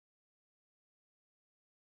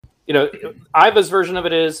you know, Iva's version of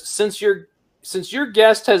it is, since your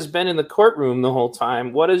guest has been in the courtroom the whole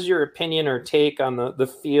time, what is your opinion or take on the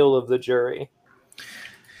feel of the jury?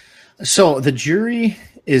 So the jury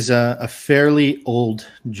is a fairly old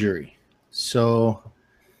jury. So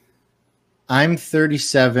I'm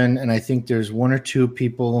 37, and I think there's one or two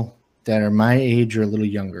people that are my age or a little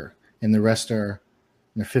younger, and the rest are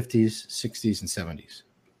in their 50s, 60s, and 70s.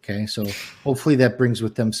 Okay, so hopefully that brings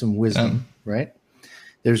with them some wisdom, right?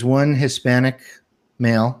 There's one Hispanic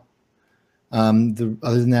male. Other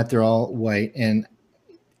than that, they're all white. And,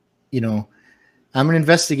 you know, I'm an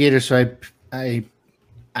investigator, so I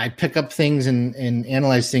pick up things and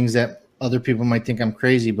analyze things that other people might think I'm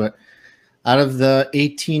crazy. But out of the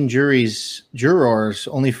 18 jurors,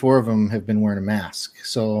 only 4 of them have been wearing a mask.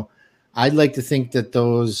 So I'd like to think that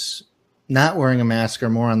those not wearing a mask are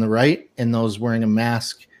more on the right, and those wearing a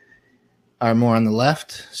mask are more on the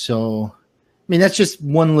left. So, I mean, that's just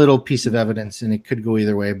one little piece of evidence, and it could go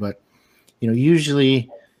either way. But, you know, usually,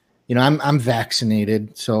 you know, I'm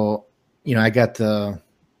vaccinated. So, you know, I got the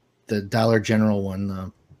Dollar General one,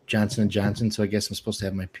 the Johnson & Johnson. So I guess I'm supposed to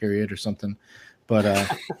have my period or something. But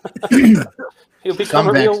you'll become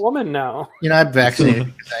a real woman now. You know, I'm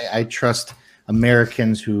vaccinated because I trust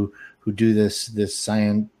Americans who do this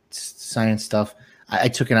science stuff. I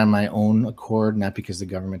took it on my own accord, not because the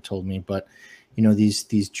government told me. But, you know,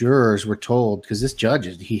 these jurors were told, because this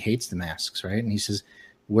judge, he hates the masks, right? And he says,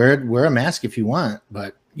 wear a mask if you want,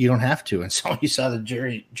 but you don't have to. And so you saw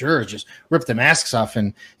the jurors just rip the masks off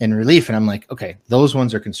in relief. And I'm like, okay, those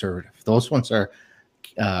ones are conservative. Those ones are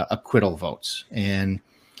acquittal votes. And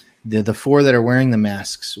the 4 that are wearing the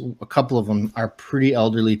masks, a couple of them are pretty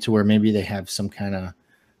elderly to where maybe they have some kind of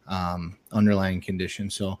underlying condition.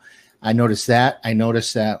 So I noticed that. I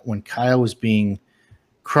noticed that when Kyle was being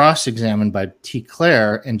cross-examined by T.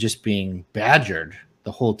 Claire and just being badgered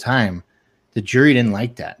the whole time, the jury didn't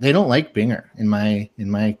like that. They don't like Binger in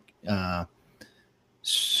my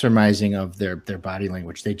surmising of their body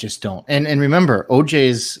language. They just don't. And remember,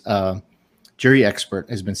 OJ's jury expert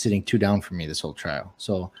has been sitting 2 down from me this whole trial.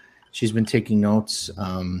 So she's been taking notes,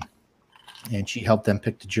 and she helped them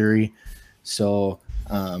pick the jury. So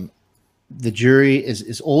the jury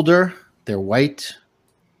is older. They're white,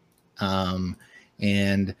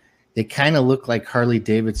 and they kind of look like Harley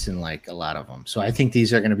Davidson, like a lot of them. So I think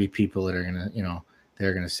these are going to be people that are going to, you know,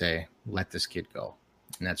 they're going to say, let this kid go.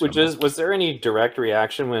 And that's was there any direct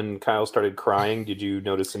reaction when Kyle started crying? Did you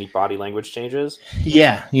notice any body language changes?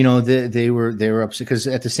 Yeah. You know, they were upset because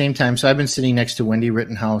at the same time, so I've been sitting next to Wendy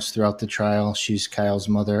Rittenhouse throughout the trial. She's Kyle's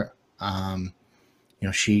mother. You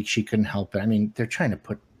know, she couldn't help it. I mean, they're trying to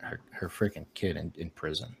put her freaking kid in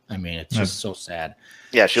prison. I mean, it's just so sad.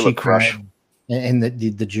 Yeah. She looked crushed. And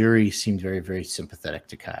the jury seemed very, very sympathetic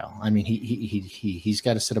to Kyle. I mean, he's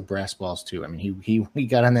got a set of brass balls too. I mean, he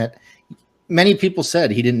got on that. Many people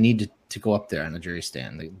said he didn't need to go up there on the jury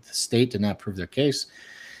stand. The state did not prove their case.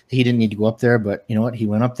 He didn't need to go up there, but you know what? He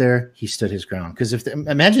went up there. He stood his ground. Because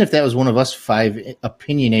imagine if that was one of us 5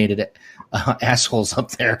 opinionated assholes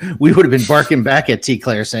up there, we would have been barking back at T.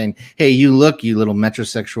 Claire saying, "Hey, you little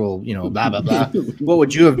metrosexual, you know, blah blah blah." What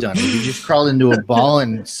would you have done? Would you just crawled into a ball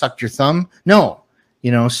and sucked your thumb? No,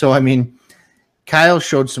 you know. So I mean, Kyle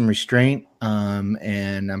showed some restraint,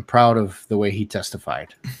 and I'm proud of the way he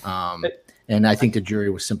testified. And I think the jury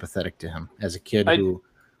was sympathetic to him as a kid who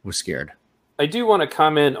was scared. I do want to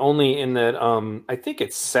comment only in that I think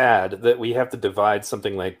it's sad that we have to divide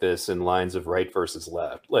something like this in lines of right versus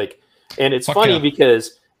left. Like, and it's funny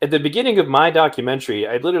because at the beginning of my documentary,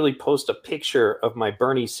 I literally post a picture of my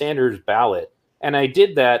Bernie Sanders ballot. And I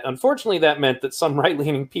did that. Unfortunately, that meant that some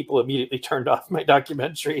right-leaning people immediately turned off my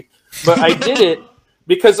documentary. But I did it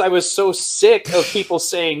because I was so sick of people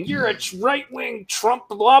saying, "You're a right-wing Trump,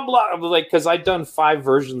 blah, blah." Like, because I'd done 5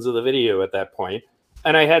 versions of the video at that point.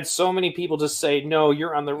 And I had so many people just say, "No,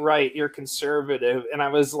 you're on the right, you're conservative." And I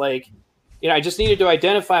was like, you know, I just needed to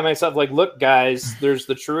identify myself. Like, look, guys, there's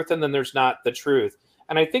the truth and then there's not the truth.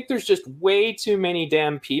 And I think there's just way too many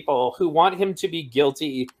damn people who want him to be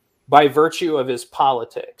guilty by virtue of his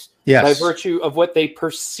politics, by virtue of what they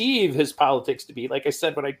perceive his politics to be. Like I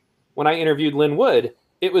said, when I interviewed Lynn Wood,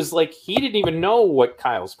 it was like he didn't even know what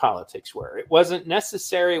Kyle's politics were. It wasn't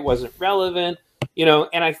necessary. It wasn't relevant, you know.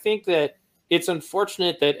 And I think that it's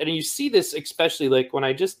unfortunate that, and you see this especially like when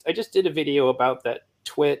I just did a video about that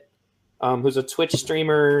Twit, who's a Twitch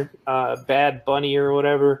streamer, Bad Bunny or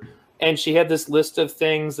whatever. And she had this list of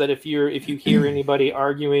things that if you hear anybody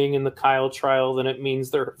arguing in the Kyle trial, then it means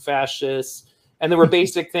they're fascists. And there were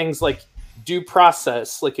basic things like due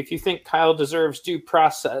process. Like if you think Kyle deserves due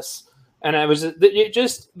process, And it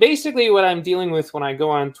just basically what I'm dealing with when I go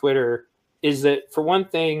on Twitter is that, for one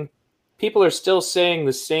thing, people are still saying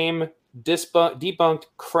the same debunked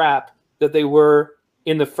crap that they were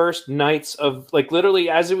in the first nights of, like, literally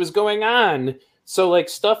as it was going on. So, like,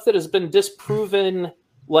 stuff that has been disproven,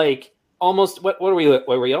 like, almost, what are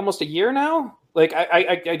we almost a year now? Like,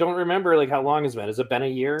 I don't remember, like, how long it's been. Has it been a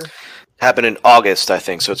year? Happened in August, I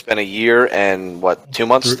think. So it's been a year and what, 2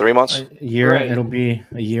 months, 3 months? A year. Right. It'll be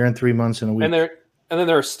a year and 3 months and a week. And then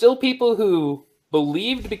there are still people who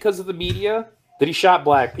believed, because of the media, that he shot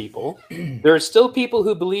black people. There are still people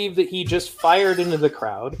who believe that he just fired into the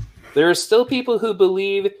crowd. There are still people who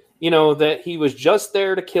believe, that he was just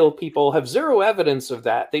there to kill people, have zero evidence of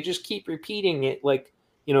that. They just keep repeating it like,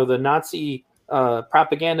 the Nazi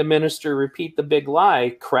propaganda minister repeat the big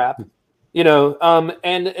lie crap, and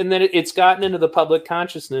then it's gotten into the public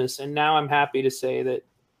consciousness. And now I'm happy to say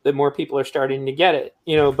that more people are starting to get it,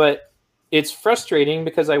 but it's frustrating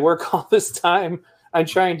because I work all this time on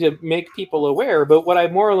trying to make people aware. But what I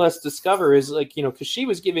more or less discover is, like, because she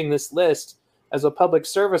was giving this list as a public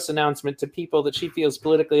service announcement to people that she feels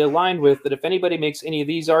politically aligned with, that if anybody makes any of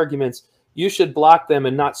these arguments, you should block them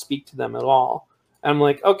and not speak to them at all. And I'm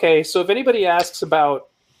like, okay, so if anybody asks about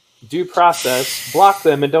due process, block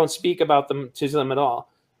them and don't speak about them to them at all.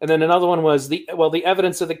 And then another one was the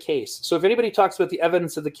evidence of the case. So if anybody talks about the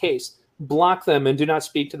evidence of the case, block them and do not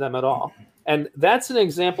speak to them at all. And that's an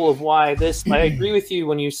example of why I agree with you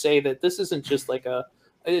when you say that this isn't just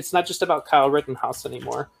it's not just about Kyle Rittenhouse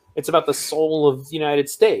anymore. It's about the soul of the United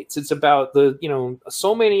States. It's about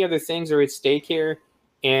so many other things are at stake here,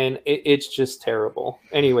 and it's just terrible.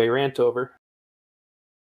 Anyway, rant over.